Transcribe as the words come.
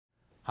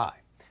Hi,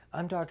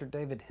 I'm Dr.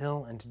 David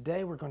Hill, and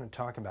today we're going to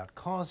talk about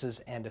causes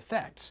and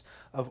effects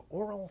of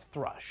oral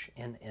thrush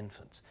in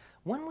infants.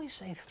 When we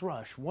say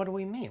thrush, what do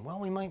we mean? Well,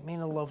 we might mean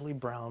a lovely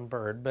brown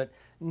bird, but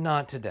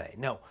not today.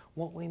 No,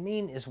 what we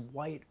mean is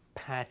white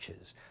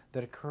patches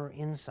that occur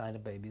inside a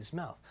baby's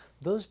mouth.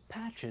 Those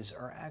patches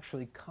are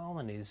actually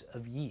colonies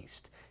of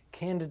yeast.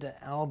 Candida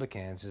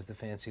albicans is the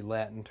fancy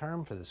Latin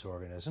term for this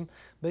organism,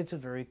 but it's a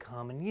very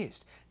common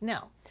yeast.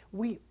 Now,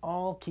 we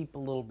all keep a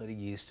little bit of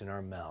yeast in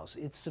our mouths.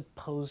 It's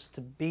supposed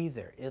to be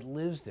there. It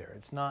lives there.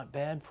 It's not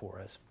bad for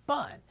us.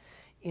 But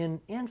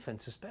in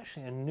infants,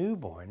 especially in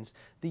newborns,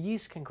 the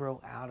yeast can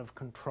grow out of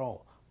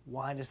control.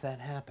 Why does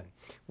that happen?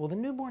 Well, the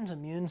newborn's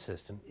immune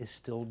system is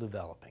still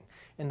developing,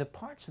 and the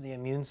parts of the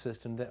immune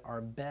system that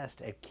are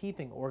best at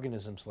keeping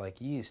organisms like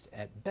yeast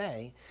at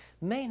bay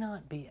may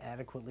not be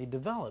adequately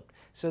developed,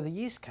 so the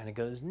yeast kind of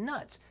goes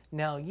nuts.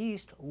 Now,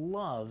 yeast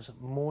loves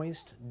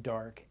moist,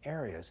 dark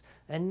areas,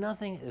 and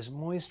nothing is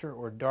moister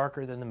or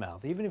darker than the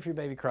mouth. Even if your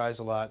baby cries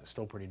a lot, it's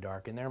still pretty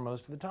dark in there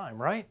most of the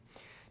time, right?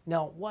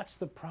 Now, what's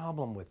the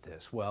problem with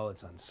this? Well,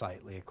 it's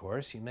unsightly, of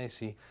course. You may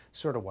see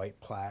sort of white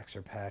plaques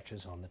or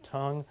patches on the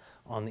tongue,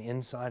 on the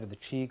inside of the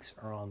cheeks,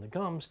 or on the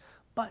gums,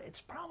 but it's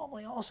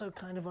probably also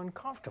kind of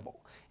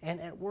uncomfortable. And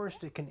at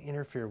worst, it can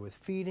interfere with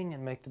feeding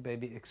and make the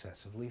baby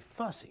excessively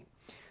fussy.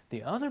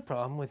 The other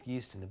problem with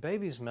yeast in the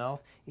baby's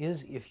mouth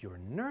is if you're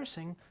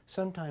nursing,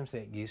 sometimes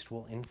that yeast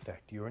will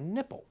infect your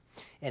nipple.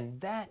 And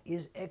that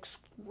is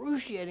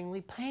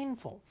excruciatingly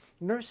painful.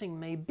 Nursing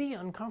may be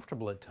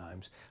uncomfortable at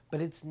times,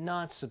 but it's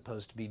not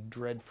supposed to be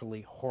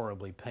dreadfully,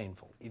 horribly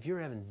painful. If you're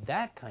having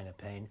that kind of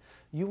pain,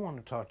 you want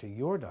to talk to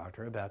your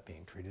doctor about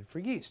being treated for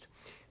yeast.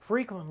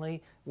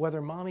 Frequently,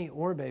 whether mommy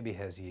or baby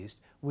has yeast,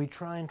 we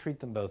try and treat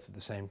them both at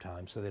the same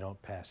time so they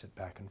don't pass it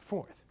back and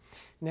forth.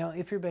 Now,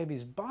 if your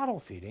baby's bottle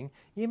feeding,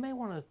 you may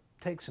want to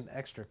take some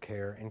extra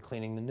care in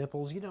cleaning the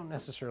nipples. You don't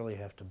necessarily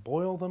have to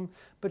boil them,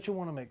 but you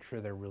want to make sure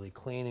they're really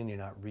clean and you're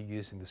not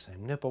reusing the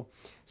same nipple.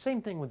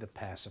 Same thing with the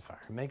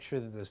pacifier. Make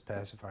sure that those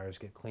pacifiers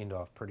get cleaned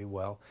off pretty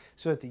well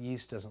so that the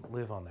yeast doesn't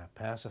live on that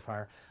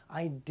pacifier.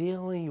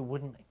 Ideally, you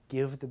wouldn't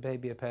give the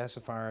baby a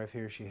pacifier if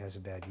he or she has a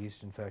bad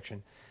yeast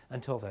infection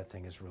until that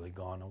thing has really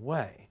gone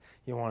away.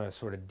 You want to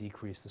sort of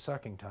decrease the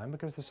sucking time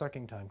because the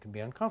sucking time can be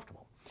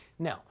uncomfortable.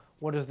 Now,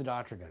 what is the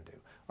doctor going to do?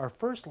 Our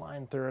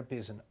first-line therapy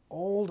is an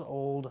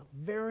old,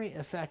 very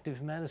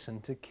effective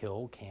medicine to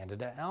kill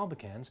Candida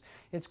albicans.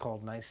 It's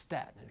called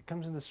nystatin. It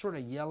comes in this sort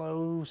of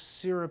yellow,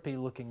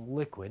 syrupy-looking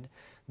liquid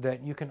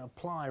that you can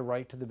apply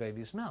right to the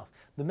baby's mouth.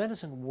 The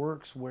medicine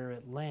works where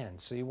it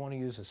lands, so you want to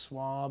use a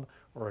swab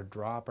or a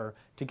dropper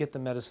to get the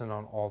medicine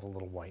on all the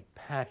little white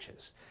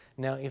patches.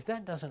 Now, if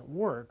that doesn't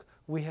work,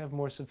 we have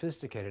more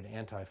sophisticated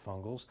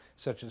antifungals,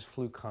 such as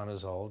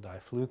fluconazole,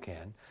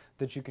 diflucan,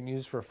 that you can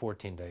use for a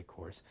 14-day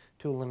course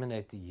to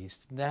eliminate the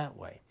yeast that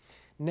way.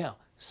 Now,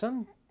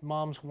 some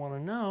moms want to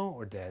know,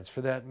 or dads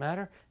for that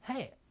matter,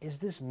 hey, is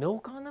this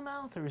milk on the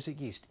mouth or is it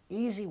yeast?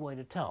 Easy way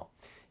to tell.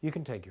 You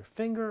can take your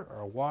finger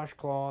or a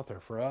washcloth, or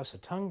for us, a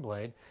tongue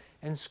blade,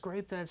 and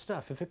scrape that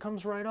stuff. If it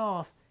comes right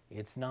off,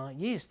 it's not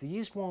yeast. The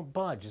yeast won't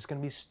budge. It's going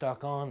to be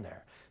stuck on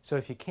there. So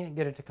if you can't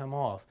get it to come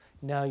off,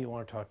 now you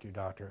want to talk to your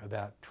doctor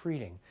about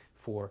treating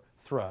for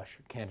thrush,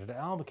 Candida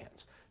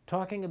albicans.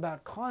 Talking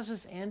about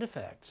causes and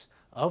effects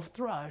of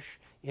thrush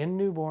in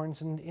newborns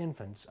and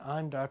infants,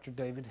 I'm Dr.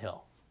 David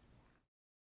Hill.